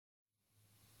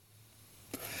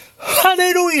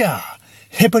Hallelujah!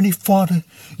 Heavenly Father,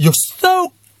 you're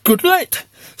so great,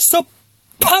 so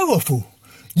powerful.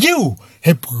 You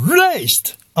have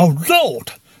raised our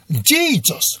Lord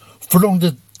Jesus from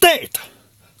the dead.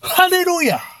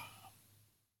 Hallelujah!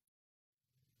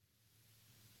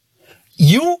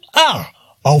 You are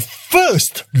our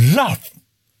first love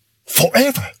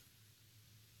forever.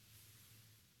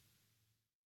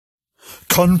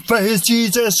 Confess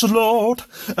Jesus, Lord,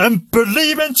 and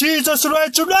believe in Jesus'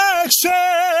 resurrection.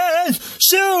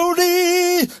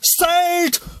 Surely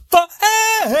saved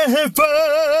forever.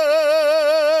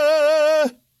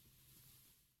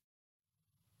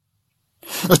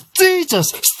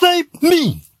 Jesus, save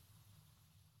me.